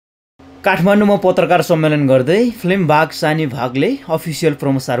काठमाडौँमा पत्रकार सम्मेलन गर्दै फिल्म भाग सानी भागले अफिसियल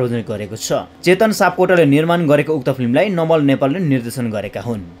प्रोमो सार्वजनिक गरेको छ। चेतन सापकोटाले निर्माण गरेको उक्त फिल्मलाई नमल नेपालले निर्देशन गरेका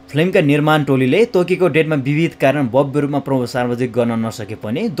हुन्। फिल्मका निर्माण टोलीले तोकेको डेटमा विविध कारण भव्य रूपमा प्रोमो सार्वजनिक गर्न नसके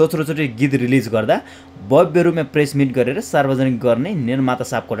पनि दोस्रोचोटि गीत रिलिज गर्दा भव्य रूपमा प्रेस मिट गरेर सार्वजनिक गर्ने निर्माता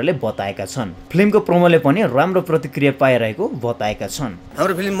सापकोटाले बताएका छन्। फिल्मको प्रोमोले पनि राम्रो प्रतिक्रिया पाइरहेको बताएका छन्।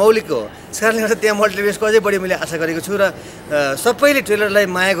 हाम्रो फिल्म मौलिक हो, त्यसकारणले गर्दा त्यहाँ मल्टिप्लेक्सको अझै बढी मैले आशा गरेको छु र सबैले ट्रेलरलाई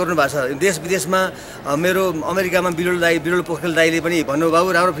माया गर्नु भएको छ। देश विदेशमा मेरो अमेरिकामा बिरोल पोखरेल दाईले पनि भन्नुभयो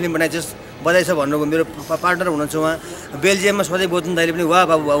बाबु राम्रो फिल्म बनाइछस्, बधाई छ भन्नुभयो। मेरो पार्टनर हुनुहुन्छ उहाँ बेल्जियममा सधैँ बोज्नु दाईले पनि वाह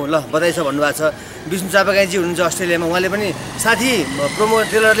बाबु बाबु ल बधाई छ भन्नुभएको छ। विष्णु चापागाईजी हुनुहुन्छ अस्ट्रेलियामा, उहाँले पनि साथी प्रोमो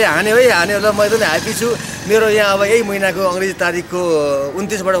ट्रेलरले हान्यो ल म एकदमै ह्याप्पी छु। मेरो यहाँ अब यही महिनाको अङ्ग्रेजी तारिकको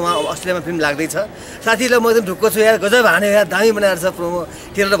 29बाट उहाँ अस्ट्रेलियामा फिल्म लाग्दैछ। साथी ल म एकदम ढुक्क छु यार, गजब हान्यो यार, दामी बनाएर छ प्रोमो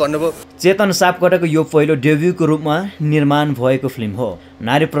ट्रेलर भन्नुभयो। चेतन सापकोटाको यो पहिलो डेब्युको रूपमा निर्माण भएको फिल्म हो।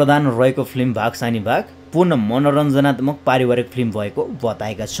 नारी प्रधान रहेको फिल्म भाग सानी भाग पूर्ण मनोरञ्जनात्मक पारिवारिक फिल्म भएको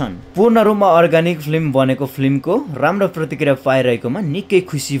बताएका छन्। पूर्ण रूपमा अर्ग्यानिक फिल्म बनेको फिल्मको राम्रो प्रतिक्रिया पाइरहेकोमा निकै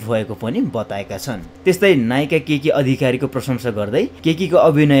खुसी भएको पनि बताएका छन्। त्यस्तै नायिका केकी अधिकारीको प्रशंसा गर्दै केकीको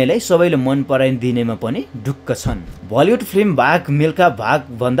अभिनयलाई सबैले मन पराइदिनेमा पनि ढुक्क छन्। बलिउड फिल्म भाग मिल्खा भाग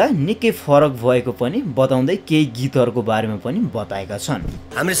भन्दा निकै फरक भएको पनि बताउँदै केही गीतहरूको बारेमा पनि बताएका छन्।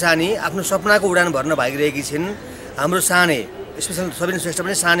 हाम्रो सानी आफ्नो सपनाको उडान भर्न भागिरहेकी छिन्। हाम्रो साने स्पेसल सबिन श्रेष्ठ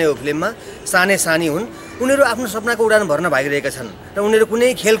पनि सानै हो, फिल्ममा सानी हुन्। उनीहरू आफ्नो सपनाको उडान भर्न भागिरहेका छन् र उनीहरू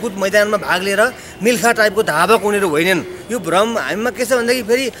कुनै खेलकुद मैदानमा भाग लिएर मिल्खा टाइपको धावक उनीहरू होइनन्। यो भ्रम हामीमा के छ भन्दाखेरि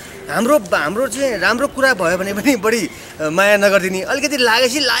फेरि हाम्रो चाहिँ राम्रो कुरा भयो भने पनि बढी माया नगरिदिने, अलिकति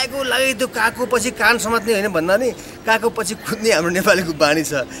लागेको त्यो कागको पछि कान समात्ने होइन भन्दा नि कागको पछि कुद्ने हाम्रो नेपालीको बानी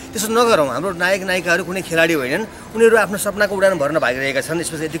छ। त्यसो नगरौँ। हाम्रो नायक नायिकाहरू कुनै खेलाडी होइनन्, उनीहरू आफ्नो सपनाको उडान भर्न भागिरहेका छन्।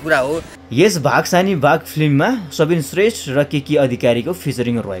 यसपछि यति कुरा हो। यस भाग सानी भाग फिल्ममा सबिन श्रेष्ठ र केकी अधिकारीको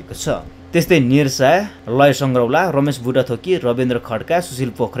फिचरिङ रहेको छ। त्यस्तै निरसा, लय सङ्ग्रौला, रमेश बुढाथोकी, रविन्द्र खड्का, सुशील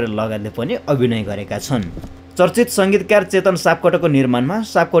पोखरेल लगायतले पनि अभिनय गरेका छन्। चर्चित सङ्गीतकार चेतन सापकोटाको निर्माणमा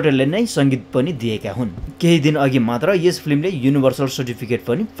सापकोटाले नै सङ्गीत पनि दिएका हुन्। केही दिन अघि मात्र यस फिल्मले युनिभर्सल सर्टिफिकेट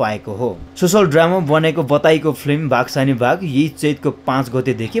पनि पाएको हो। सोसल ड्रामा बनेको बताइएको फिल्म भाग सानी भाग यही चैतको 5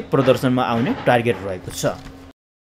 गतेदेखि प्रदर्शनमा आउने टार्गेट रहेको छ।